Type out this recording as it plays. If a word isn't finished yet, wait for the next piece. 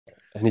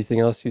Anything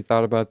else you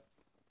thought about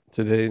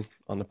today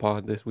on the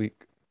pod this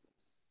week?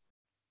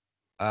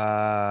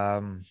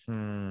 Um,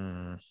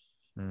 hmm,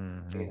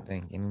 Let me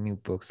think. Any new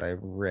books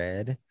I've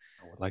read?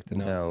 I would like to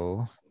know.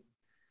 No.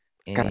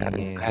 God, I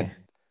had, I Any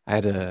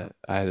had,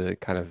 I had a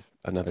kind of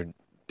another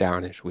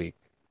downish week.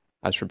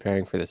 I was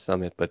preparing for the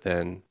summit, but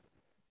then,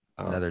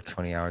 um, another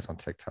 20 hours on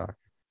TikTok.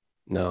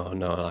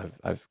 no,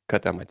 I've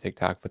cut down my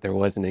TikTok, but there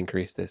was an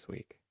increase this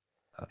week.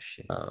 Oh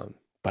shit. Um,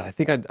 but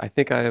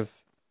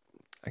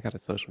I got a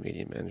social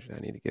media manager I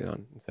need to get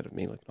on instead of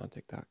me looking on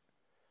TikTok.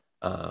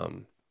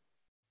 Um,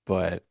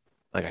 but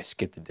like I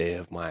skipped a day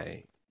of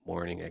my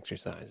morning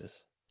exercises.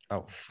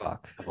 Oh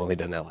fuck. I've only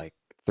done that like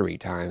 3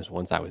 times.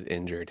 Once I was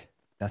injured.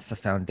 That's the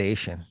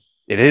foundation.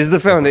 It is the Slip.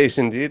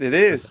 foundation, dude. It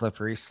It's a is.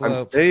 slippery I'm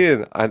slope.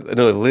 saying. I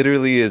no, it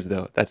literally is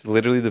though. That's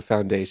literally the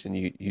foundation.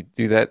 You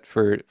do that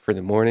for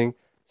the morning,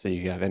 so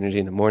you have energy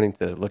in the morning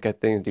to look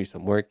at things, do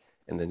some work,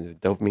 and then the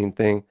dopamine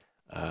thing.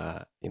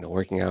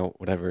 Working out,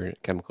 whatever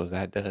chemicals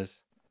that does.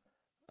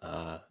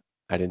 Uh,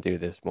 I didn't do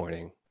this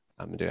morning.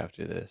 I'm gonna do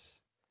after this.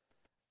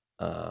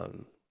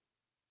 Um,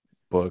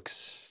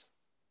 Books,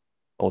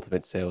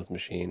 Ultimate Sales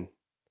Machine.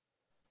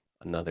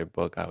 Another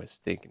book I was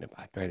thinking about.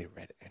 I barely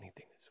read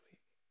anything this week.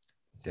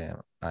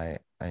 Damn. I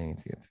need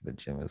to get to the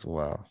gym as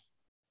well.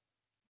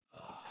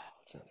 Oh,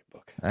 it's another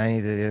book. I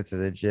need to get to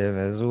the gym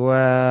as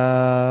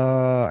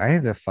well. I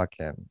need to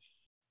fucking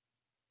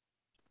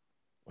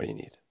What do you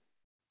need?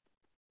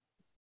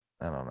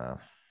 I don't know.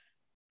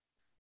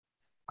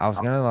 I was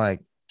gonna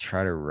like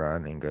try to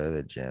run and go to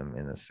the gym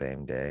in the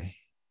same day,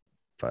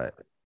 but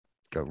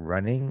go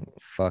running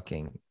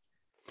fucking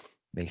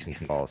makes me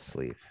fall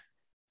asleep.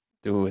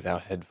 Do it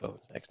without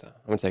headphones next time.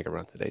 I'm gonna take a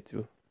run today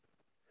too.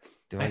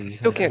 Do I I use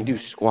still can't do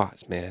headphones?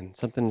 squats, man.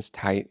 Something's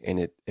tight and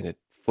it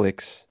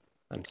flicks.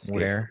 I'm scared.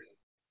 Where?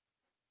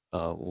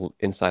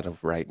 Inside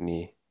of right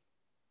knee.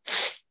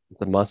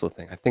 It's a muscle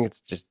thing. I think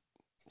it's just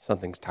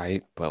something's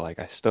tight, but like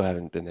I still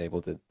haven't been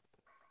able to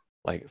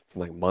like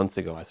months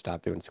ago I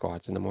stopped doing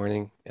squats in the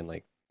morning and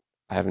like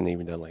I haven't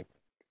even done like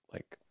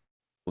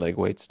leg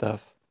weight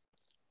stuff.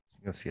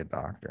 Go see a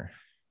doctor.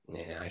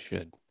 Yeah, I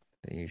should.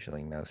 They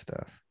usually know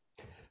stuff.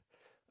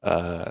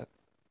 Uh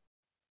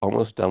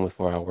Almost done with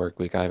 4 hour work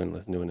week. I haven't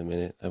listened to it in a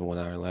minute. I have 1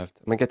 hour left.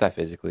 I'm gonna get that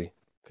physically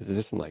because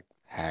there's some like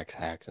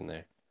hacks in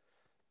there.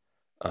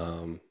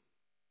 Um,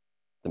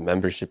 the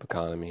membership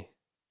economy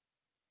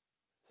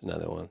is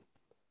another one.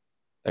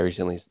 I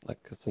recently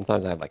like 'cause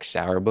sometimes I have like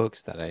shower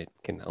books that I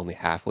can only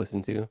half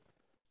listen to.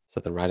 So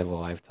the Ride of a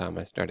Lifetime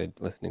I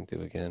started listening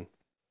to again.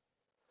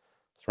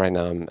 So right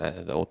now I'm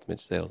at the Ultimate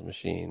Sales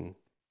Machine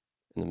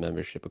and the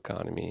membership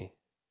economy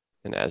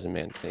and As a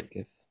Man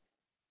Thinketh.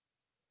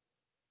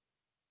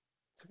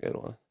 It's a good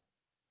one.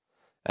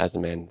 As a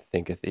Man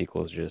Thinketh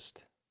equals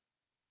just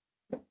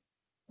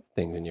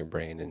things in your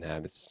brain and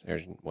habits are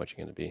what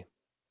you're gonna be.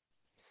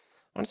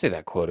 I want to say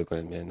that quote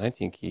again, man.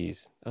 19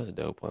 Keys. That was a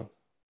dope one.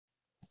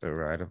 The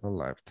ride of a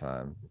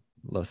lifetime.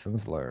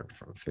 Lessons learned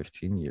from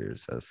 15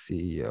 years as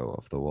CEO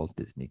of the Walt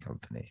Disney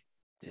Company.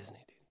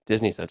 Disney, dude.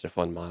 Disney's such a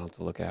fun model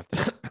to look after.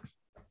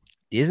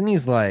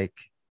 Disney's like,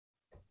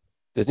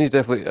 Disney's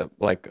definitely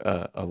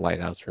a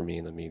lighthouse for me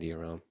in the media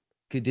realm.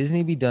 could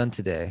Disney be done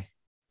today?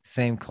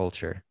 Same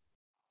culture,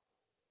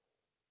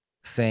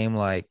 same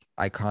like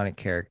iconic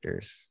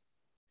characters.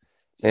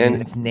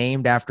 And It's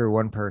named after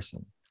one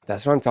person.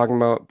 that's what I'm talking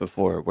about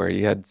before, where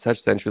you had such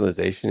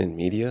centralization in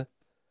media,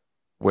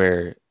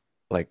 where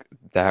like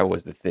that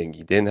was the thing.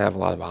 You didn't have a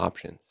lot of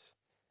options.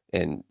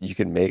 And you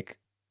could make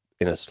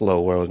in a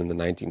slow world in the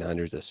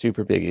 1900s a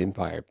super big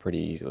empire pretty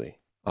easily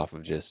off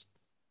of just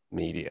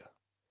media.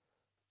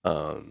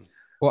 Um,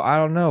 Well, I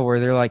don't know. Were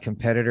there like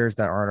competitors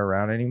that aren't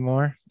around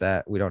anymore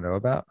that we don't know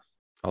about?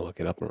 I'll look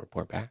it up and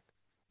report back.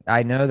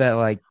 I know that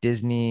like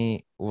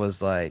Disney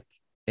was like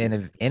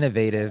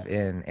innovative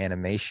in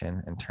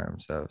animation in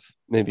terms of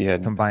Maybe you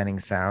had combining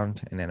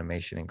sound and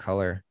animation and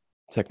color.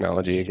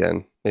 technology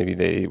again. Maybe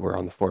they were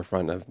on the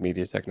forefront of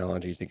media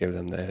technology to give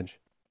them the edge.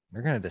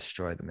 They're gonna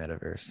destroy the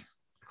metaverse.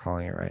 I'm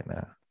calling it right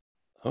now.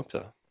 Hope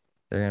so.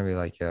 They're gonna be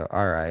like, yo,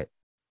 all right,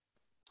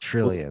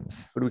 What,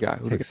 trillions. what do we got?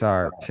 Who do we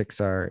got?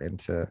 Pixar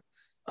into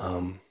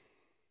Um,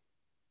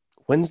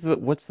 what's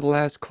the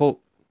last cult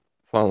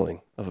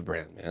following of a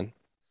brand, man?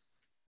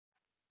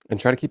 And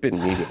try to keep it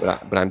in media,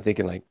 but I'm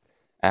thinking like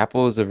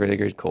Apple is a very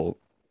good cult.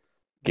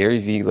 Gary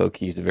V low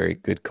key is a very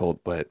good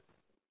cult, but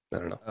I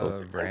don't know. A little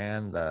a different.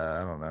 brand.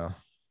 I don't know.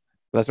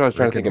 That's what I was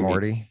trying to Rick think and of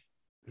media. Morty,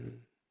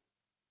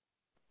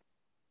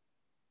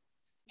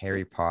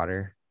 Harry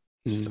Potter,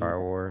 Mm,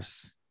 Star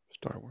Wars.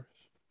 Star Wars.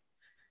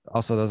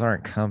 Also, those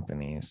aren't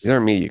These companies. are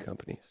media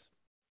companies.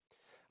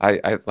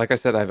 I like I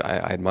said, I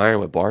admire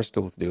what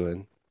Barstool's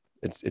doing.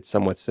 It's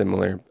somewhat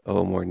similar, a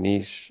little more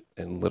niche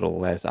and a little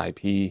less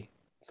IP.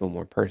 It's a little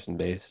more person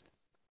based.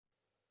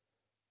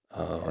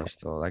 Uh,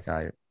 Barstool, that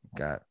guy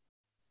got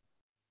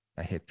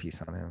a hit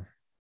piece on him.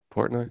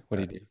 Portnoy, what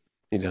do Uh, you do?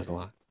 He does a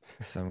lot.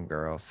 Some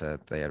girl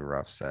said they had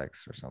rough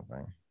sex or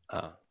something.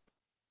 Uh,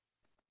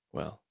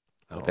 well,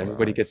 I hope Hold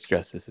everybody on. gets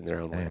justice in their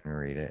own I way. didn't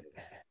read it.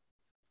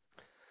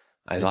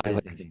 I It is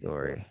like a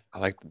story. I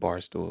like the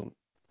Barstool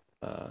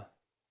uh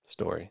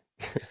story.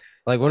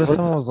 Like, what if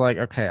someone was like,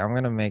 okay, I'm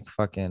gonna make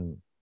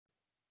fucking.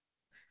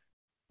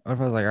 What if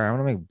I was like, all right, I'm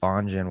gonna make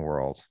Bonjin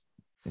World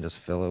and just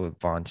fill it with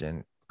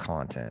Bonjin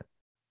content?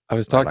 I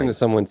was But talking like, to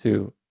someone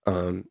too.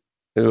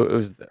 It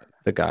was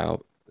the guy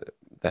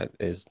that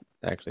is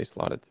actually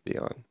slotted to be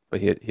on, but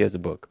he has a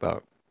book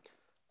about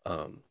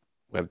um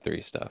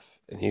Web3 stuff,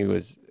 and he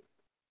was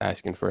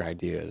asking for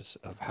ideas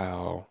of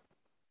how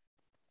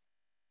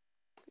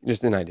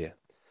just an idea,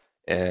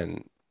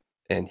 and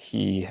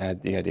he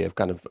had the idea of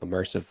kind of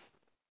immersive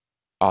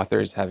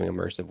authors having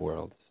immersive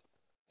worlds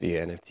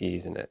via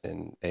NFTs and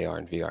AR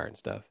and VR and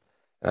stuff.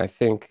 And I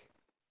think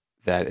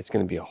that it's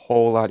going to be a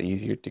whole lot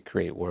easier to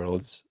create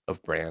worlds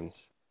of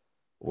brands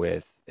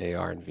with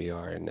AR and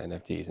VR and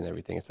NFTs and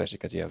everything, especially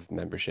because you have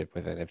membership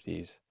with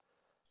NFTs.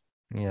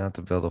 you know,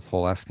 to build a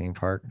full ass theme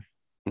park.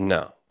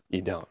 No,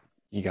 you don't.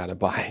 You got to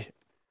buy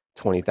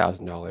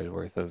 $20,000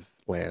 worth of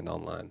land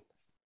online.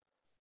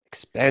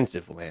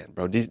 Expensive land,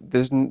 bro.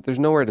 There's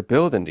nowhere to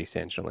build in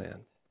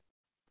Decentraland.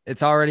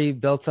 It's already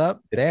built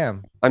up. It's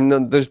Damn. I'm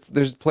no,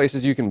 there's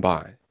places you can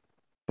buy,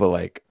 but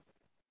like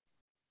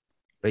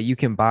But you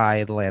can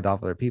buy the land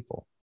off other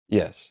people.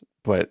 yes,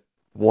 but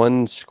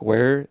one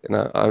square, and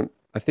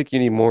I think you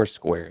need more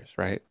squares,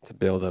 right, to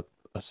build up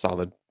a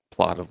solid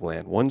plot of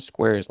land. One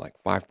square is like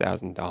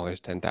 $5,000,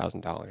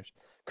 $10,000.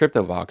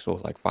 Crypto voxel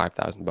is like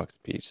 5,000 bucks a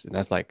piece, and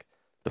that's like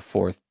the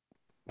fourth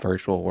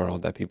virtual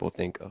world that people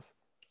think of.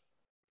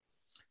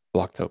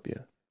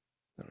 Blocktopia.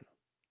 I don't know.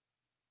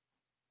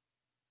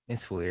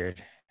 It's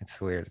weird. It's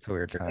weird. It's a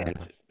weird time.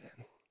 Expensive,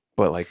 man.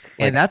 But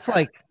And that's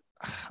like,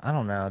 I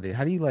don't know, dude.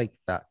 How do you like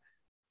that?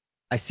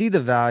 I see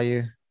the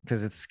value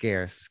because it's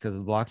scarce, because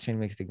the blockchain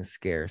makes things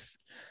scarce.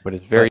 but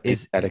it's very But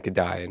easy that it could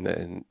die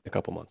in a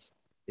couple months.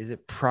 is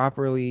it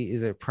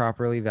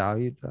properly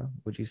valued though?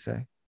 Would you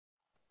say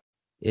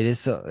it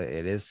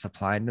is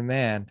supply and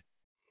demand.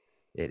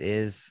 It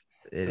is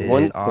The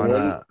one, the on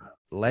one, a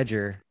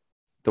ledger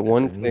the that's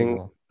one thing.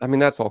 immutable. I mean,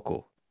 that's all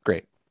cool,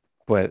 great,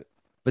 but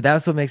But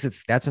that's what makes it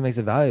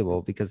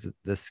valuable because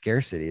the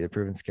scarcity, the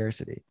proven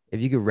scarcity.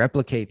 If you could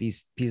replicate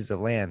these pieces of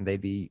land,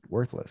 they'd be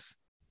worthless.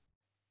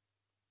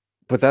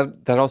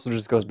 that also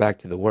just goes back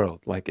to the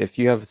world. Like if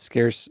you have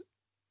scarce,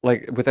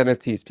 like with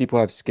NFTs, people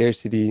have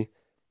scarcity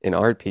in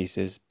art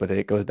pieces, but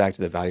it goes back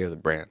to the value of the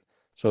brand.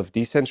 So if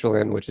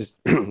Decentraland, which is,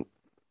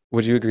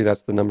 would you agree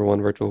that's the number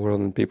one virtual world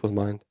in people's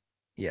mind?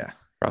 Yeah.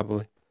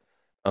 Probably.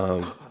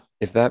 Um,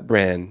 if that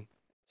brand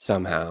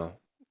somehow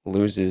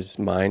loses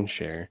mind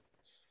share,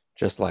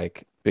 just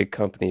like big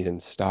companies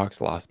and stocks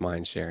lost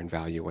mind share and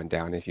value went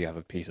down, if you have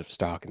a piece of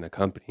stock in the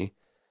company,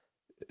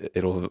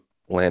 it'll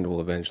land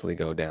will eventually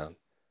go down.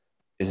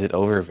 Is it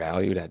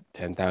overvalued at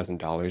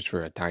 $10,000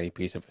 for a tiny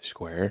piece of a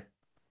square?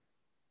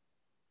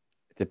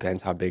 It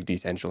depends how big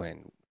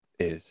Decentraland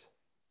is.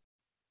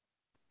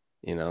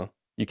 You know,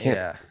 you can't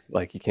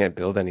Yeah. you can't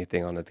build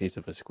anything on a piece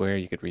of a square.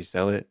 You could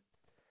resell it.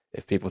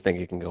 If people think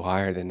it can go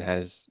higher, then it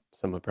has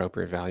some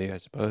appropriate value, I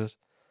suppose.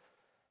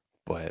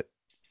 But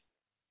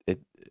it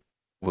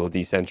will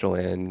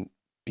Decentraland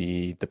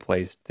be the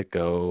place to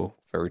go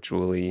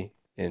virtually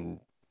in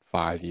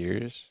 5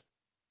 years?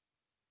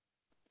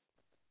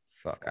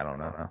 Fuck, I don't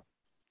know.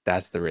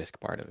 That's the risk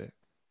part of it.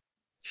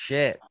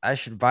 Shit, I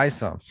should buy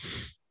some.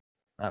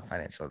 Not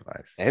financial advice.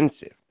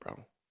 Expensive,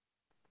 bro.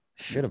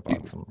 Should have You,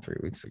 bought some 3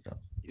 weeks ago.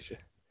 you should.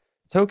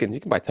 Tokens,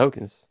 you can buy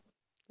tokens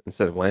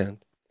instead of land,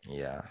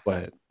 Yeah.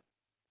 but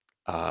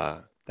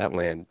that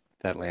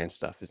land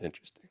stuff is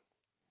interesting.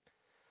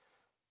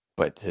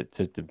 But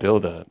to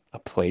build a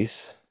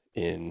place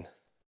in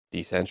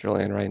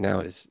Decentraland right now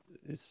is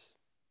is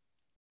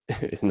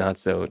not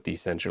so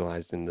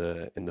decentralized in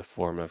the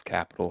form of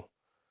capital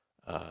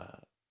uh,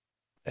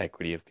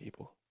 equity of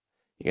people.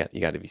 You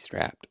got to be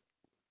strapped.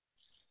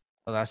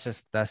 Well, that's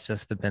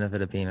just the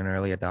benefit of being an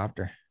early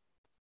adopter.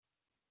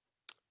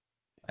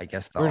 I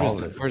guess all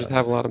of this Or just stuff.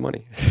 have a lot of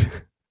money.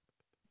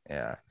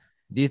 Yeah.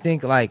 Do you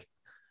think like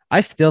I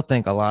still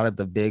think a lot of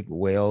the big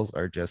whales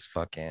are just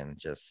fucking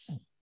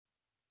just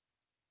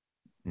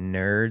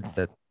nerds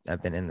that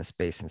have been in the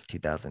space since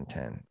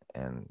 2010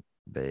 and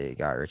they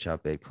got rich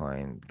off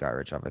Bitcoin, got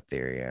rich off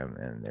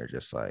Ethereum, and they're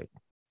just like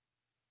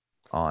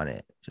on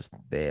it. Just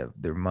they have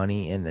their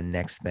money in the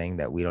next thing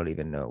that we don't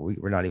even know.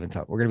 We're not even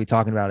talking. We're gonna be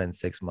talking about it in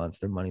 6 months.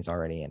 Their money's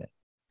already in it.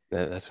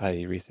 That's why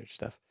you research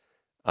stuff.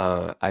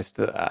 Uh, I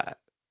still uh,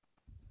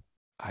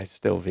 I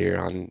still veer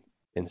on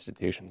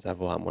institutions have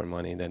a lot more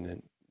money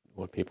than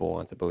what people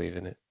want to believe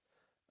in it.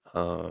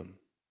 Um,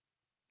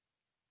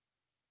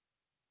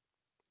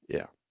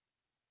 yeah,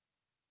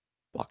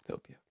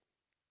 Blocktopia.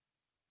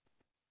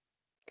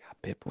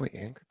 Got BitBoy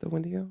and Crypto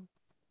Wendigo.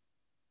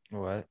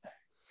 What?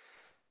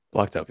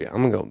 Blocktopia.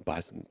 I'm gonna go buy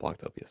some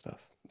Blocktopia stuff.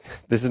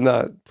 This is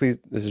not, please.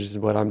 This is just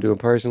what I'm doing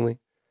personally.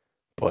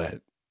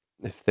 But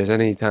if there's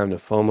any time to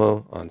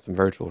FOMO on some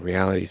virtual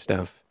reality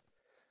stuff,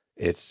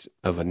 it's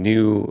of a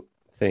new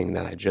thing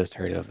that I just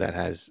heard of that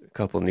has a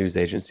couple news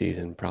agencies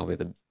and probably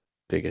the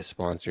biggest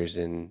sponsors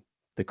in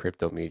the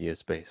crypto media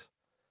space.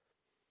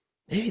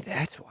 Maybe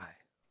that's why.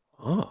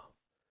 Oh,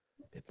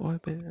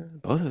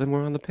 BitBoy, both of them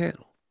were on the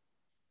panel.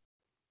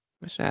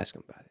 I should ask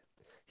him about it.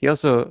 He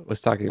also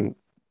was talking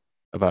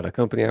about a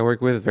company I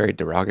work with, very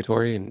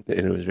derogatory, and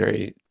it was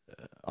very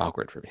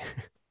awkward for me.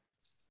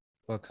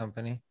 What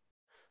company?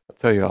 I'll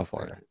tell you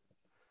offline. Or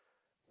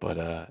But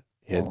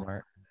he had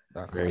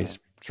very Walmart.com.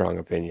 strong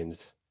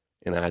opinions,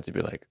 and I had to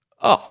be like,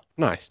 "Oh,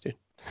 nice, dude,"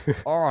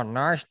 Oh,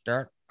 nice,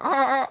 dude.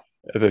 Ah.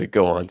 and then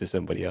go on to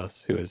somebody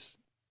else who was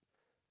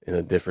in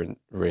a different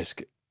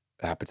risk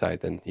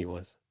appetite than he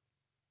was.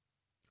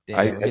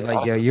 Damn, be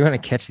like, yo, you want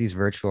to catch these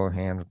virtual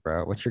hands,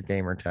 bro? What's your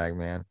gamer tag,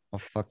 man? I'll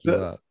fuck you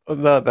up.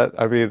 No, that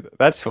I mean,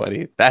 that's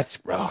funny. That's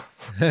bro.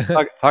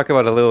 Talk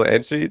about a little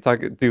entry.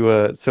 Do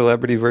a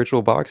celebrity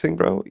virtual boxing,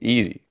 bro.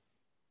 Easy.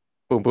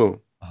 Boom, boom.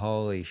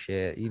 Holy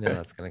shit. You know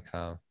that's gonna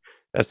come.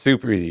 That's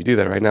super easy. You do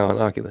that right now on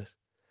Oculus.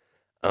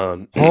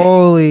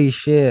 Holy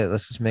shit.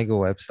 Let's just make a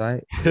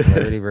website,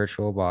 celebrity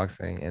virtual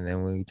boxing, and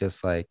then we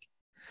just like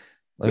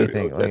let me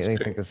think. Let me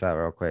think this out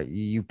real quick.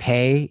 You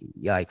pay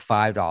like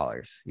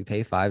 $5. You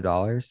pay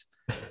 $5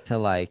 to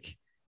like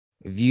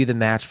view the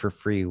match for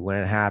free when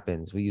it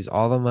happens. We use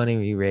all the money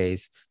we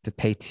raise to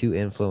pay two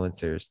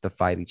influencers to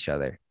fight each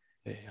other.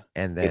 Yeah.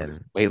 And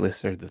then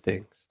waitlists are the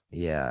things.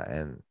 Yeah,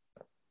 and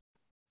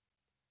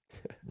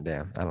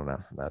damn, I don't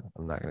know.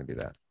 I'm not gonna do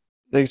that.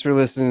 Thanks for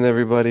listening,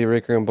 everybody.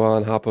 Ricker and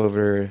Bond, hop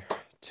over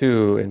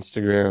to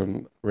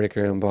Instagram,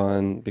 Ricker and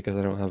Bond, because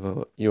I don't have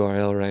a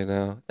URL right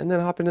now, and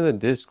then hop into the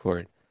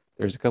Discord.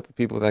 There's a couple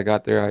people that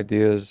got their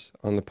ideas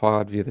on the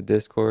pod via the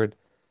Discord.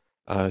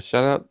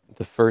 Shout out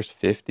the first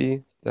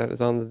 50 that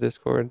is on the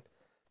Discord.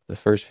 The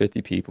first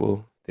 50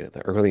 people,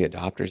 the early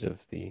adopters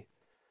of the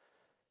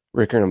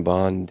Ricker and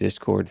Bond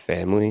Discord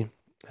family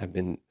have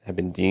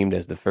been deemed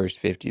as the first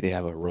 50. They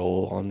have a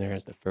role on there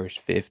as the first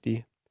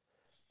 50.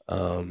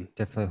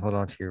 Definitely hold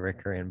on to your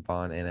Ricker and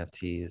Bond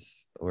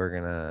NFTs.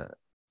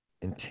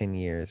 In 10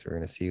 years, we're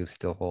gonna see who's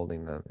still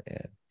holding them,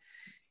 and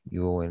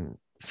you will win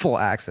full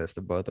access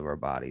to both of our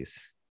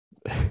bodies.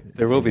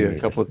 There will be a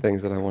couple of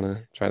things that I want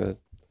to try to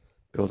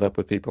build up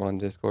with people on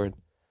Discord.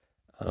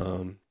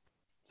 So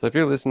if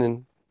you're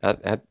listening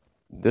at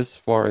this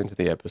far into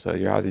the episode,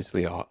 you're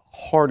obviously a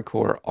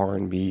hardcore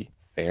R&B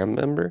fam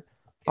member.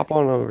 Hop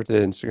on over to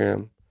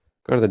Instagram,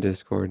 go to the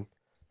Discord,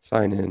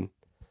 sign in.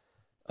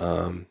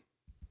 I'm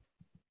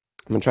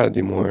gonna try to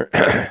do more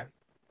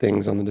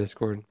things on the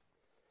Discord.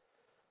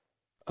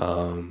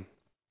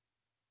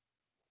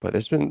 But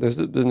there's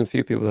been a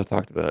few people that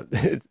talked about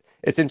it.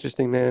 It's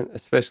interesting, man,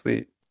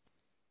 especially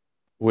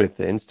with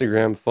the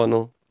Instagram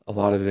funnel. A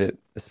lot of it,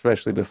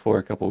 especially before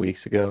a couple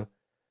weeks ago,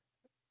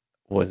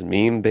 was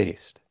meme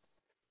based.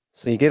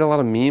 So you get a lot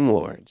of meme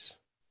lords.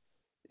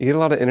 You get a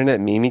lot of internet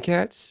meme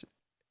cats.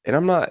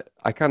 And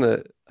I kind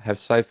of have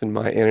siphoned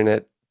my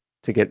internet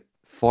to get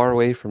far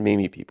away from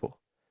meme people.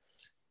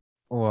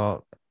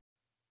 Well,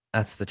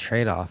 that's the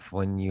trade-off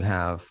when you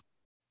have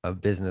a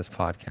business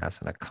podcast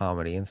and a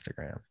comedy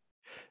Instagram.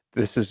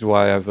 This is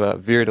why I've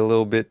veered a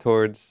little bit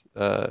towards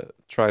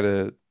try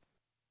to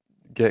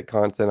get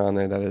content on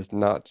there that is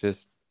not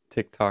just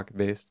TikTok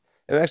based.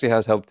 And it actually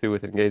has helped too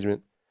with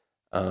engagement.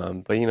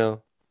 But you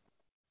know,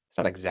 it's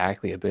not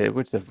exactly a bit.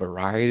 It's a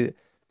variety.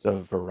 It's a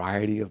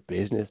variety of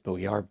business, but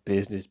we are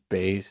business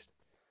based.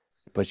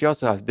 But you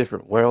also have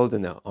different worlds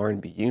in the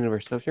R&B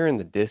universe. So if you're in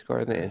the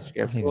Discord and the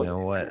Instagram,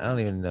 I don't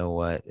even know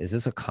what. Is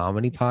this a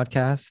comedy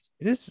podcast?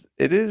 It is.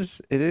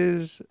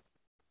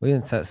 We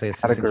didn't say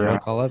it's a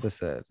joke all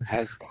episode.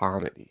 As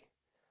comedy.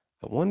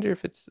 I wonder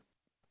if it's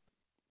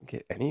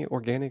get any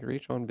organic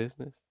reach on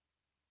business.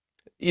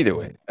 Either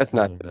way, that's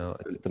not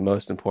the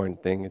most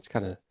important thing. It's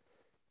kind of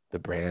the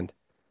brand.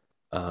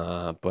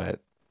 But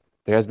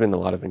there has been a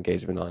lot of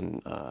engagement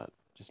on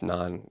just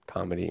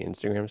non-comedy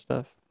Instagram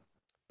stuff.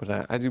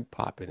 But I do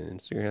pop in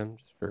Instagram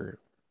just for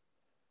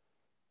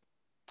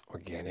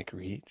organic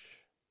reach.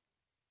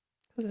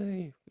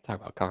 We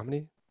talk about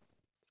comedy.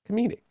 It's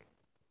comedic.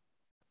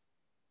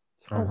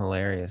 I'm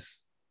hilarious.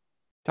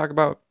 Talk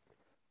about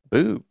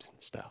boobs and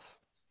stuff.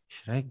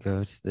 Should I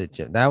go to the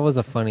gym? That was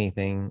a funny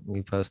thing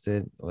we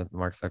posted with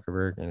Mark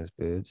Zuckerberg and his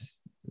boobs.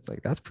 It's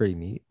like, that's pretty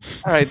neat.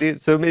 All right, dude.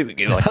 So maybe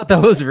we I thought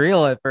that was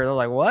real at first. I was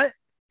like, what?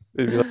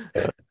 Maybe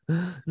like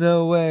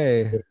no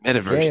way.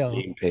 Metaverse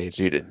meme page,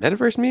 dude.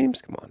 Metaverse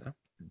memes? Come on now.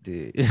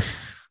 Dude.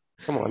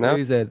 Come on now.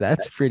 He said,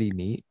 that's pretty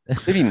neat.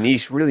 Maybe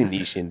really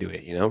niche into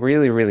it, you know?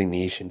 Really, really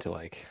niche into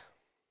like,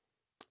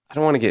 I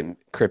don't want to get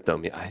crypto.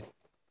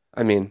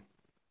 I mean,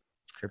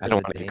 I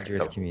don't want to get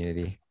dangerous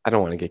community. I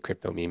don't want to get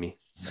crypto meme.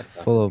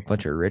 Full of a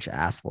bunch of rich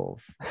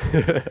assholes.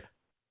 But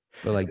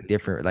like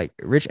different, like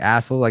rich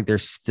assholes, like they're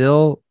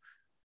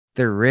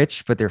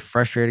rich, but they're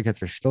frustrated because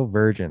they're still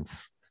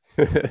virgins.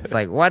 It's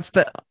like,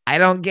 I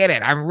don't get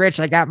it. I'm rich.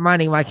 I got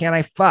money. Why can't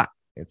I fuck?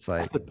 It's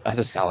like, that's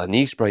a solid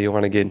niche, bro. You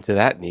want to get into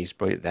that niche,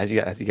 bro. You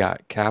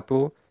got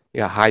capital, you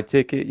got high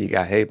ticket, you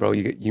got, hey, bro,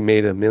 you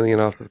made $1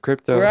 million off of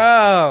crypto.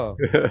 Bro.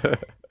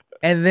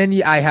 And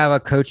then I have a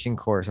coaching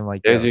course. I'm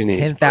like,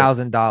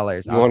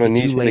 $10,000. I'll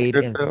get you laid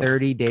in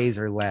 30 days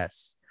or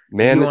less.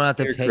 Man, you won't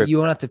have to pay. You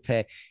won't have to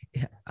pay.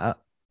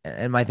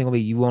 And my thing will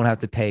be, you won't have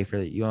to pay for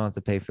you won't have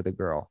to pay for the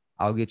girl.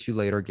 I'll get you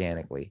laid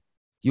organically.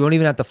 You won't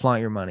even have to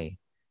flaunt your money.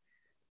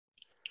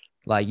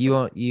 Like you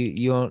won't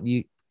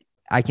you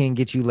I can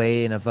get you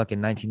laid in a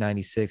fucking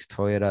 1996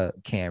 Toyota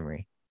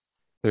Camry.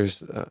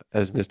 There's,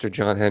 as Mr.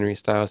 John Henry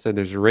Styles said,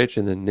 there's rich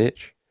in the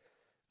niche.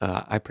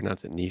 I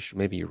pronounce it niche,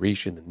 maybe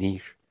riche in the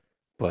niche.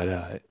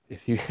 But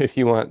if you if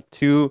you want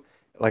two,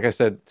 like I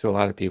said to a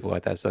lot of people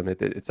at that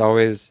summit, it's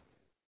always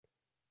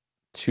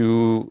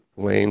two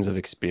lanes of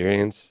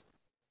experience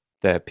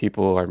that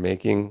people are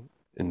making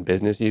in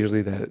business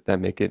usually that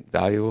make it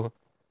valuable.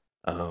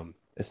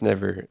 It's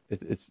never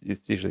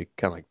it's usually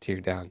kind of like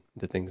tiered down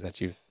to things that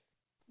you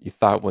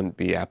thought wouldn't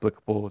be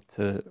applicable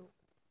to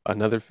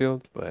another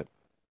field, but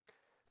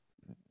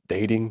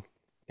dating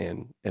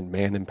and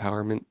man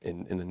empowerment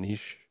in the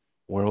niche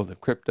world of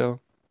crypto,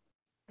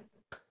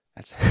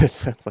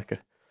 that's like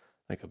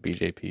a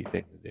BJP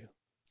thing to do.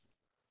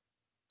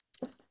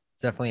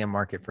 It's definitely a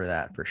market for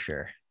that for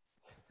sure.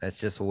 That's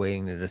just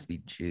waiting to just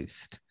be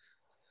juiced,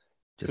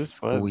 just It's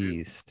fun, dude.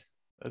 squeezed.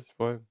 That's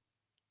fun.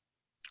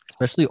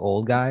 Especially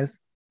old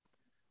guys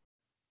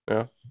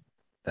Yeah.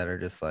 that are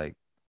just like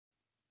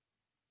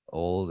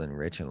old and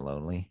rich and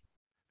lonely.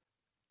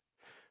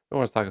 I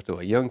want to talk to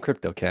a young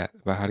crypto cat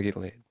about how to get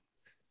laid.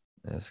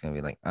 And it's gonna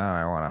be like, oh,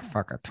 I want to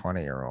fuck a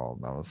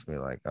 20-year-old. I was be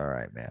like, all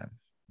right, man.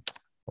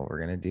 What we're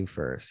gonna do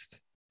first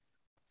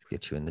is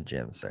get you in the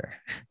gym, sir.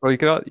 Well, you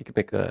could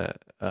make a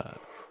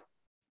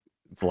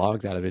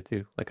vlogs out of it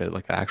too, like an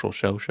actual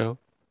show.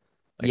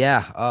 Like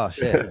Yeah. Oh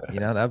shit.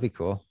 That'd be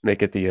cool.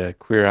 make it the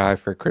Queer Eye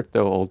for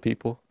crypto old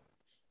people.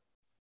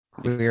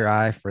 Queer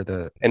eye for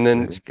the And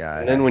then rich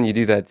guy. when you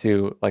do that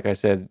too, like I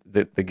said,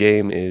 the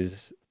game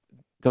is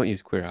don't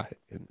use Queer Eye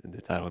in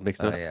the title. It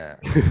makes Oh no. yeah.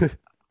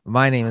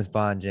 My name is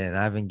Bonjin.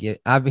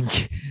 I've been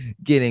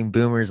getting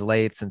boomers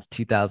late since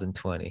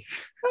 2020.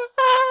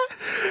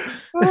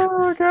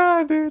 Oh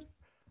God, dude.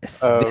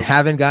 Um,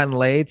 Haven't gotten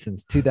laid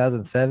since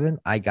 2007.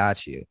 I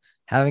got you.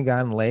 Haven't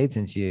gotten laid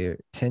since your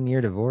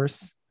 10-year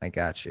divorce. I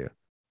got you.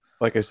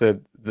 like I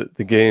said,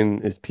 the game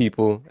is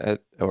people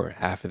or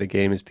half of the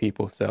game is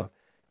people. So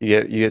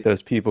you get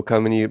those people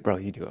coming to you, bro.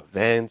 You do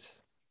events.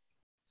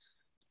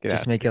 Get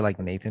Just out. make it like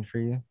Nathan for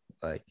you.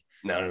 Like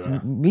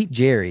No. meet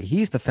Jerry.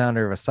 He's the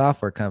founder of a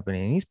software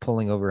company and he's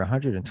pulling over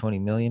 120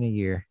 million a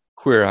year.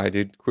 Queer Eye,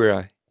 dude. Queer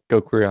Eye. Go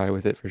Queer Eye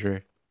with it for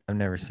sure. I've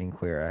never seen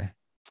Queer Eye.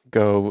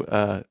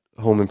 Go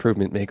home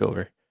improvement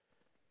makeover.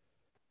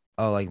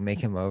 Oh, like make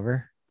him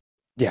over?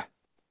 Yeah.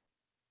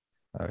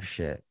 Oh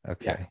shit. Yeah.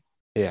 Okay.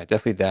 Yeah,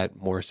 definitely that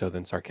more so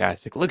than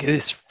sarcastic. Look at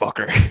this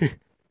fucker.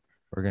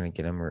 We're gonna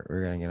get him. We're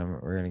gonna get him.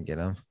 We're gonna get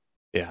him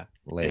Yeah.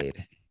 Yeah.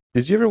 laid.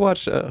 Did you ever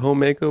watch Home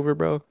Makeover,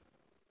 bro?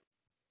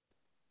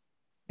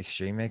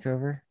 Extreme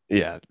makeover?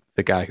 Yeah,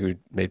 the guy who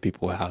made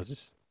people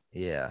houses.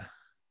 Yeah.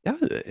 That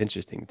was an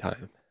interesting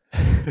time.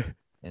 And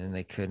then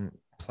they couldn't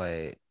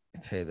pay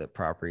the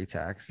property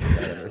tax.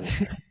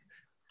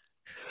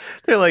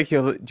 They're like,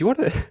 yo, do you want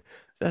to?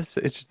 It's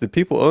just the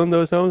people own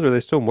those homes. Or are they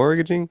still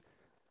mortgaging?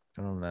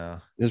 I don't know.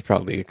 There's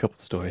probably a couple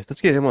stories.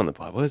 Let's get him on the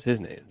pod. What is his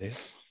name, dude?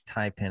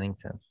 Ty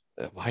Pennington.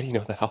 Why do you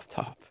know that off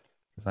top?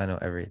 Because I know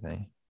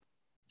everything.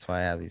 That's why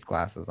I have these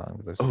glasses on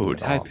because I've seen Oh, it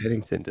Ty all.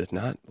 Pennington does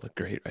not look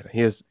great right now. He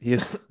has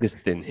this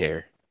thin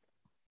hair.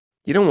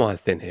 You don't want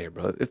thin hair,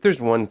 bro. If there's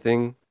one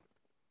thing,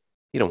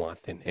 you don't want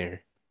thin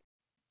hair.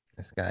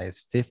 This guy is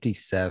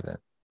 57.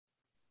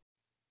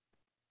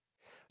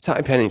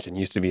 Ty Pennington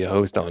used to be a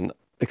host on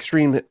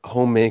Extreme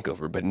Home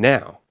Makeover, but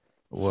now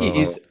Whoa.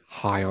 he's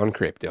high on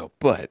crypto,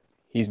 but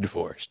he's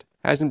divorced.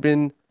 Hasn't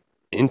been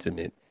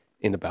intimate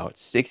in about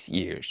 6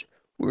 years.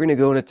 We're gonna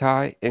go into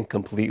Ty and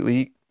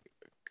completely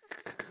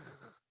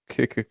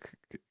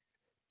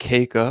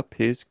cake up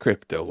his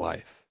crypto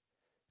life.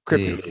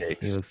 Crypto Dude, he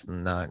cakes. looks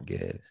not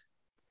good.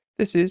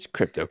 This is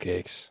crypto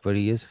cakes. But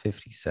he is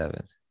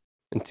 57.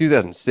 In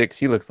 2006,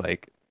 he looks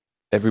like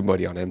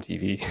everybody on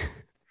MTV.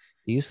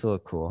 He used to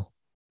look cool.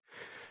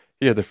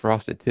 He had the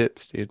frosted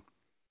tips, dude.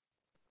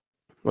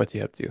 What's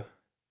he up to?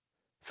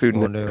 Food I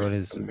and wonder what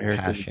his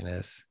American. passion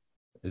is.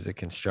 Is it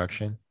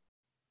construction?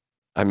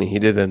 I mean, he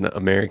did an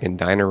American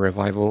Diner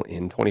revival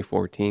in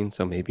 2014,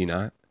 so maybe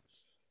not.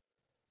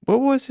 What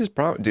was his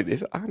problem, dude?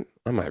 If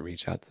I might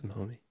reach out to him,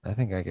 homie. I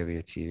think I could be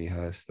a TV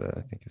host, but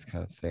I think it's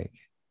kind of fake.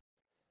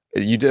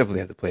 You definitely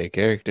have to play a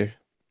character.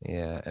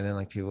 Yeah, and then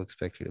like people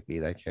expect you to be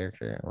that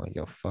character. I'm like,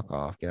 yo, fuck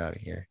off, get out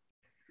of here.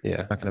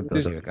 Yeah, I'm not gonna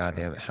build you a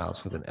goddamn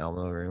house with an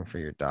Elmo room for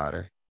your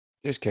daughter.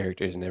 there's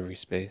characters in every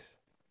space,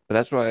 but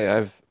that's why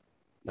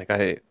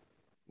I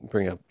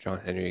bring up John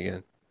Henry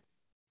again,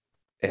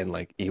 and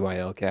like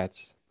EYL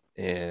cats,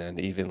 and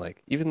even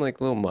like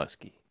Lil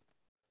Muskie.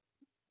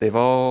 They've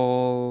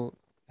all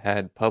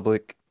had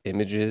public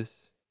images.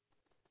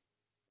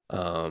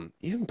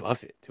 Even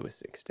Buffett to a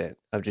extent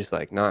of just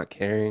like not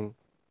caring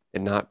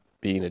and not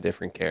being a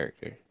different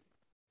character.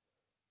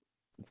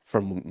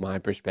 From my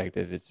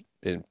perspective, it's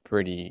been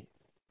pretty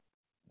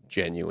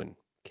genuine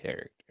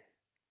character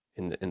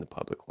in the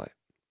public light.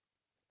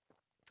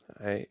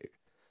 I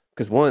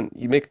Because one,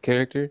 you make a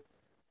character,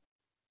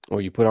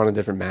 or you put on a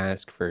different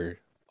mask for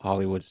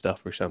Hollywood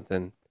stuff or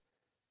something,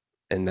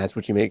 and that's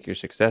what you make your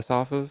success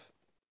off of,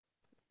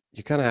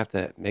 you kind of have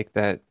to make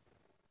that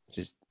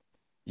just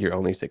your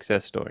only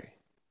success story.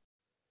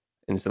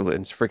 And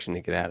it's friction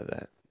to get out of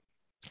that.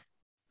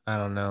 I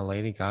don't know.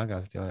 Lady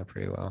Gaga's doing it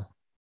pretty well.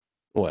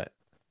 What?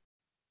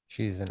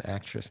 She's an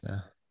actress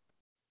now.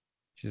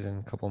 She's in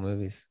a couple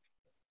movies.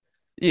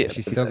 Yeah. But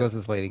she still goes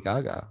as Lady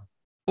Gaga.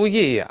 Well,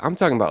 yeah. I'm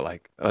talking about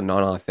like a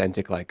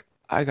non-authentic, like,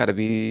 I gotta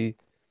be,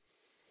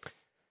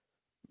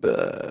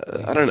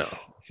 I don't know.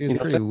 She was You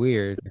know what pretty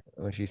weird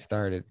when she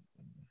started.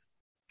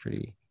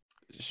 Pretty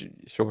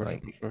Sure,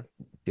 like sure.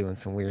 doing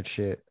some weird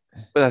shit.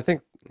 But I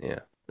think, yeah,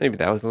 maybe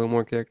that was a little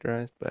more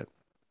characterized. But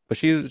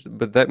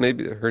that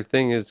maybe her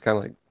thing is kind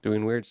of like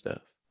doing weird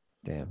stuff.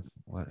 Damn,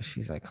 what?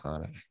 She's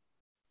iconic.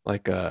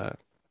 Like,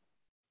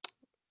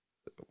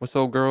 what's the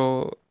old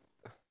girl,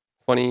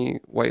 funny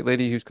white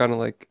lady who's kind of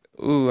like,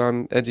 ooh,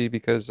 I'm edgy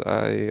because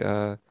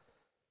I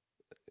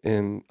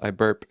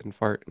burp and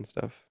fart and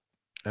stuff.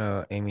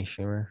 Oh, Amy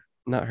Schumer.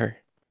 Not her,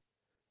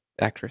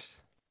 actress.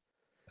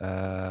 Your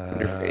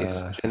face,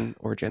 Uh, Jen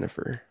or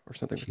Jennifer or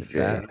something she with a J.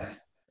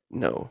 fat.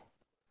 No,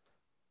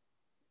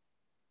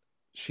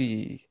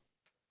 she.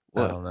 I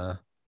What? don't know.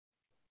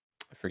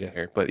 I forget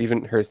her. But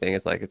even her thing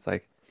is like, it's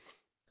like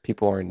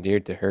people are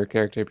endeared to her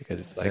character because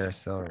it's like Sarah a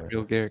Silverman.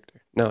 real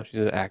character. No, she's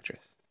an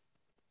actress.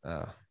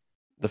 Oh,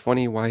 The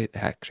funny white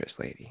actress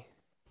lady.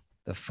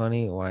 the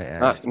funny white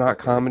Not actress. not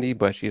comedy,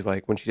 but she's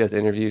like when she does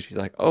interviews, she's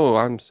like, "Oh,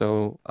 I'm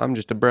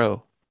just a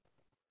bro."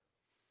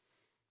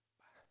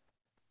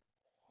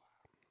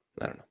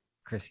 I don't know.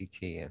 Chrissy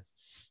Teigen.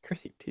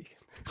 Chrissy T.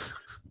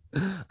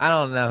 I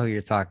don't know who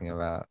you're talking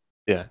about.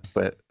 Yeah,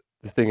 but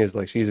the thing is,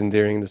 like, she's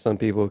endearing to some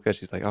people because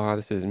she's like, "Oh,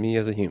 this is me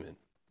as a human."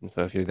 And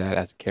so if you're that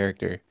as a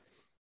character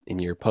in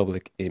your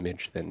public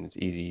image, then it's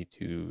easy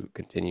to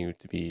continue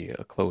to be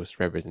a close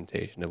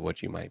representation of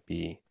what you might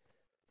be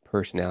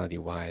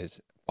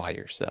personality-wise by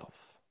yourself.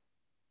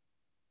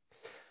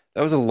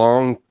 That was a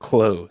long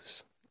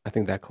close. I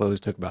think that close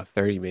took about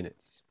 30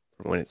 minutes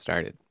from when it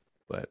started,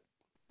 but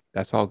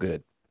that's all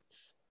good.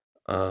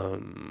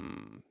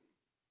 Um,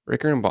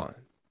 Ricker and Bond.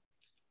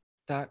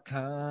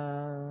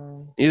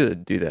 .com. I need to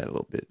do that a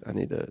little bit.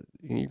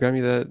 Can you grab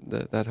me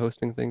that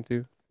hosting thing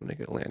too?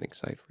 Make a landing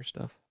site for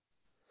stuff.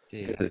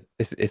 Dude,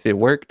 If it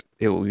worked,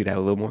 we'd have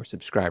a little more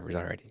subscribers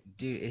already.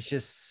 dude, it's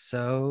just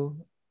so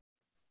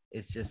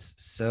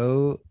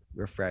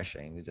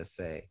refreshing to just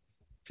say,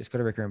 just go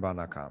to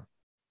rickerandbond.com.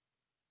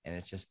 And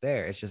it's just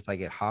there. It's just like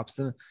it hops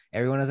them.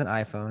 Everyone has an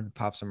iPhone,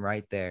 pops them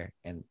right there,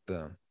 and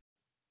boom.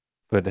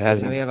 But And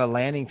then we have a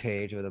landing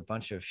page with a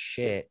bunch of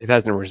shit. it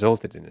hasn't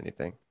resulted in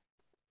anything.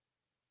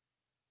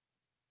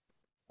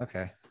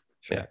 Okay.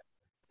 Sure. Yeah.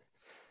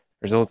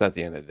 Results at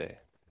the end of the day.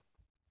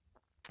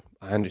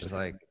 I It's understand.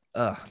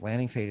 like,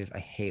 landing pages. I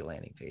hate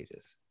landing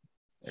pages.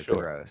 They're Sure.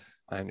 gross.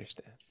 I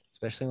understand.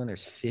 Especially when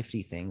there's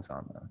 50 things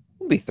on them.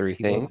 It'll be three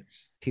People-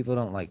 things. People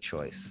don't like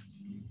choice.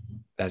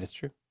 That is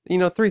true.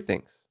 Three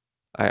things.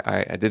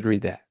 I did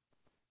read that.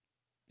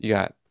 You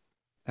got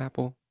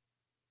Apple.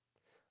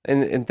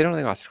 And they don't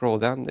want to scroll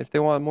down. If they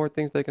want more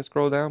things, they can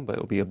scroll down, but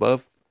it'll be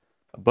above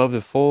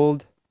the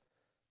fold.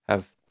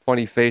 Have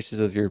funny faces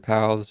of your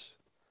pals,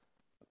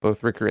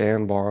 both Ricker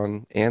and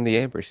Bond, and the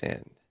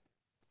ampersand.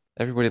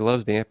 Everybody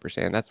loves the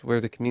ampersand. That's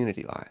where the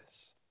community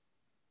lies.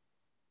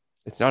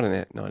 It's not an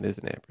ant. No, it is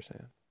an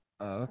ampersand.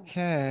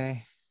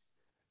 Okay.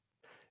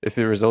 If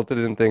it resulted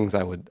in things,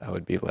 I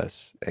would be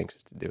less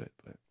anxious to do it.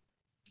 But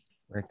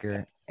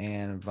Ricker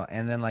and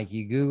then like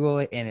you Google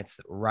it and it's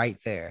right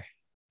there.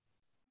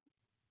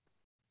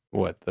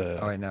 what the?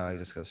 Oh wait, no, it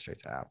just goes straight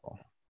to Apple.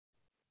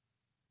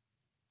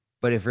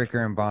 But if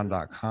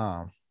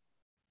rickerandbond.com,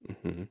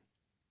 Mhm.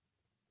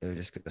 it would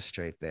just go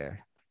straight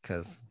there.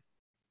 Because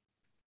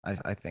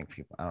I think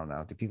people, I don't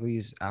know. Do people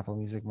use Apple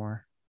Music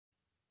more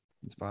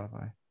than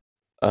Spotify?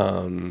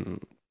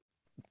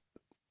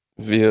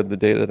 Via the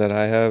data that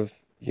I have,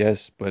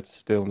 yes, but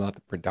still not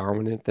the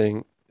predominant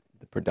thing.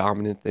 The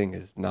predominant thing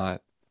is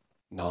not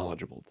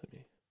knowledgeable to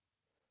me.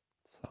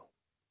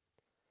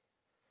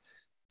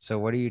 So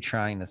what are you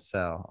trying to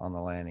sell on the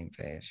landing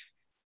page?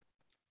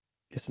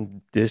 Get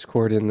some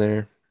Discord in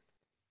there,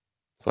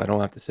 so I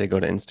don't have to say go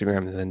to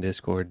Instagram and then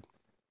Discord.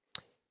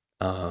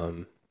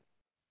 Can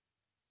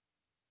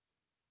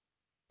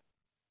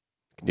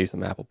do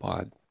some Apple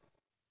Pod,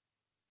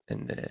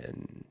 and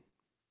then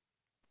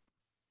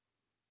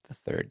the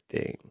third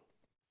thing,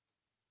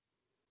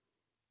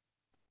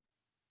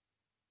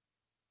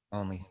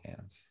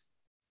 OnlyFans.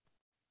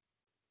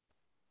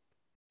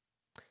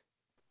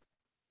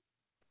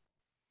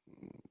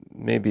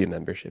 maybe a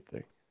membership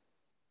thing.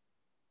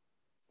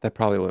 That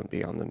probably wouldn't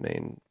be on the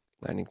main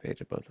landing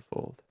page above the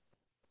fold,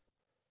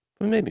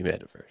 but maybe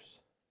metaverse.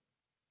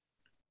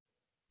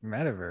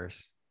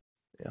 Metaverse.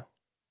 Yeah,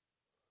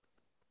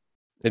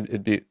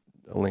 it'd be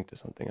a link to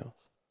something else.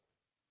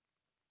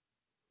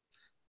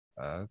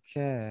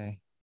 Okay.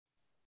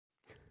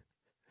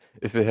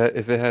 If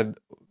it had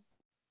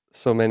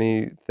so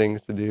many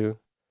things to do,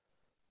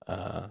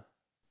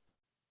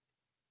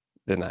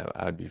 then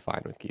I would be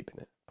fine with keeping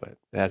it. But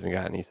it hasn't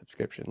got any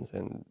subscriptions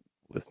and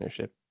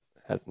listenership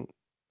hasn't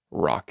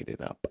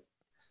rocketed up.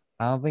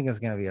 I don't think it's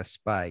gonna be a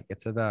spike.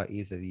 It's about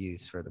ease of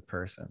use for the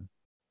person.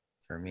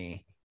 For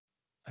me,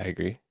 I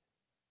agree.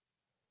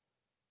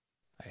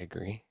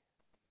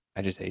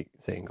 I just hate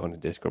saying going to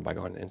Discord by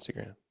going to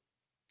Instagram.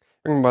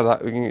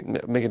 We can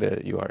make it a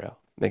URL.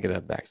 Make it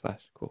a /.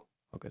 Cool.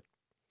 All good.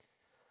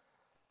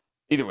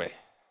 Either way,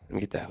 let me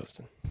get that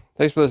hosting.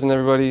 Thanks for listening,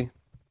 everybody.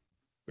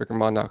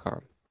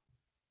 RickandBond.com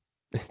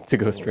to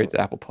go straight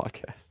to Apple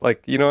Podcasts.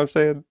 Like, you know what I'm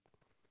saying?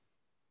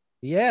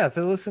 yeah,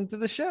 to listen to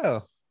the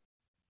show.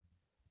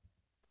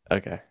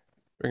 Okay.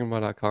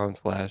 RickandBond.com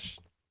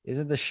 /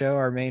 Isn't the show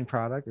our main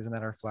product? Isn't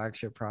that our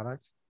flagship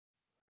product?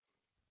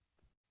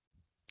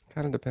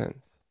 kind of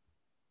depends.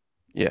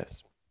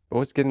 Yes. But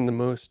what's getting the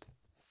most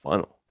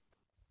funnel?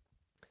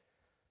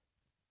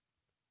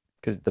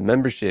 Because the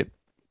membership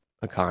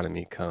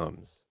economy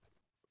comes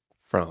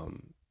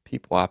from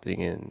people opting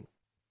in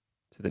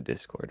to the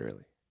Discord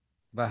early.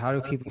 But how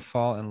do people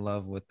fall in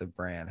love with the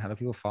brand? How do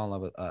people fall in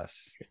love with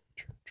us?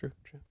 True.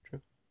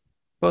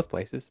 Both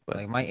places, but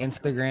Like my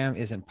Instagram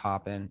isn't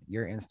popping.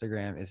 Your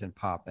Instagram isn't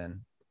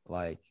popping.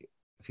 Like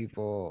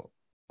people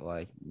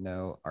like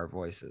know our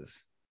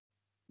voices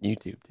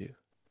YouTube too.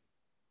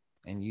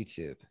 and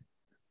YouTube.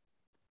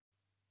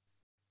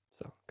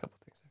 So a couple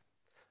things there.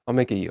 I'll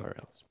make it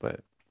URLs,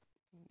 but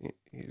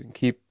you can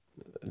keep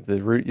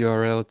the root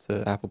URL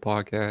to Apple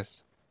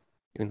Podcasts,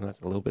 even though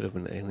that's a little bit of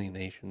an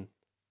alienation.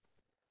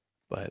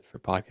 But for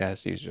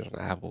podcast users on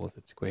Apple's,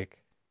 it's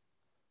quick.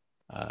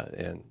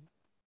 And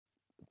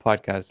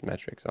podcast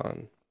metrics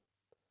on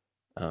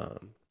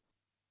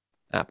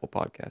Apple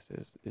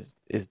Podcasts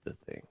is the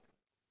thing.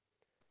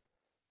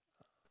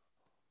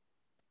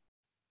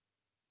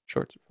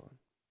 Shorts are fun.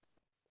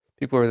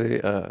 People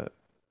really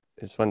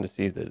it's fun to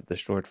see the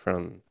short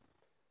from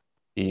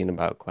Ian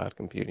about cloud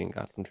computing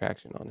got some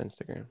traction on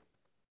Instagram.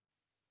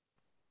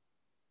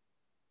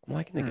 I'm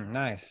liking it.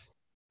 Nice.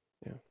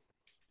 Yeah.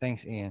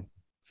 Thanks, Ian.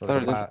 For Thought it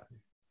the was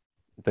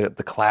cloud,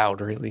 the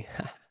cloud really.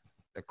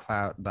 the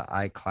cloud, the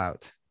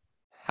iCloud,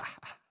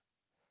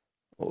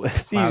 Well,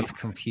 see, cloud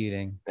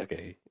computing.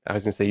 okay, I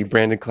was gonna say you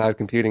branded cloud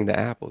computing to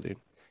Apple, dude.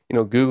 You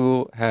know,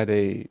 Google had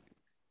a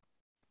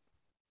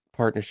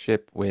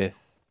partnership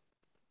with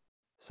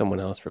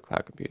someone else for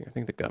cloud computing. I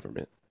think the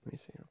government. Let me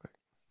see real quick.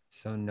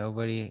 So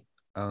nobody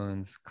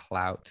owns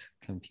clout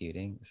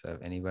computing. So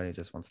if anybody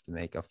just wants to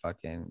make a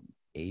fucking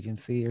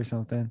agency or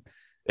something,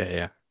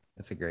 Yeah.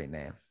 that's a great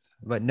name.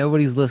 But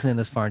nobody's listening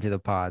this far into the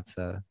pod,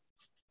 so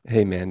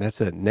Hey man, that's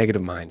a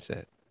negative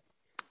mindset.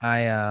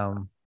 I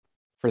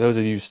For those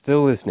of you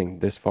still listening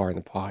this far in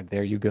the pod,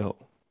 there you go.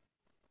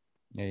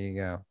 there you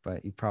go.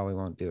 But you probably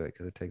won't do it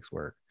because it takes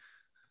work.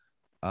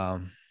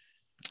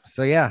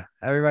 So yeah,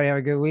 everybody have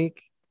a good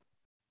week.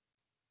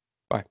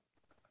 Bye.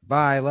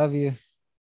 Bye. Love you.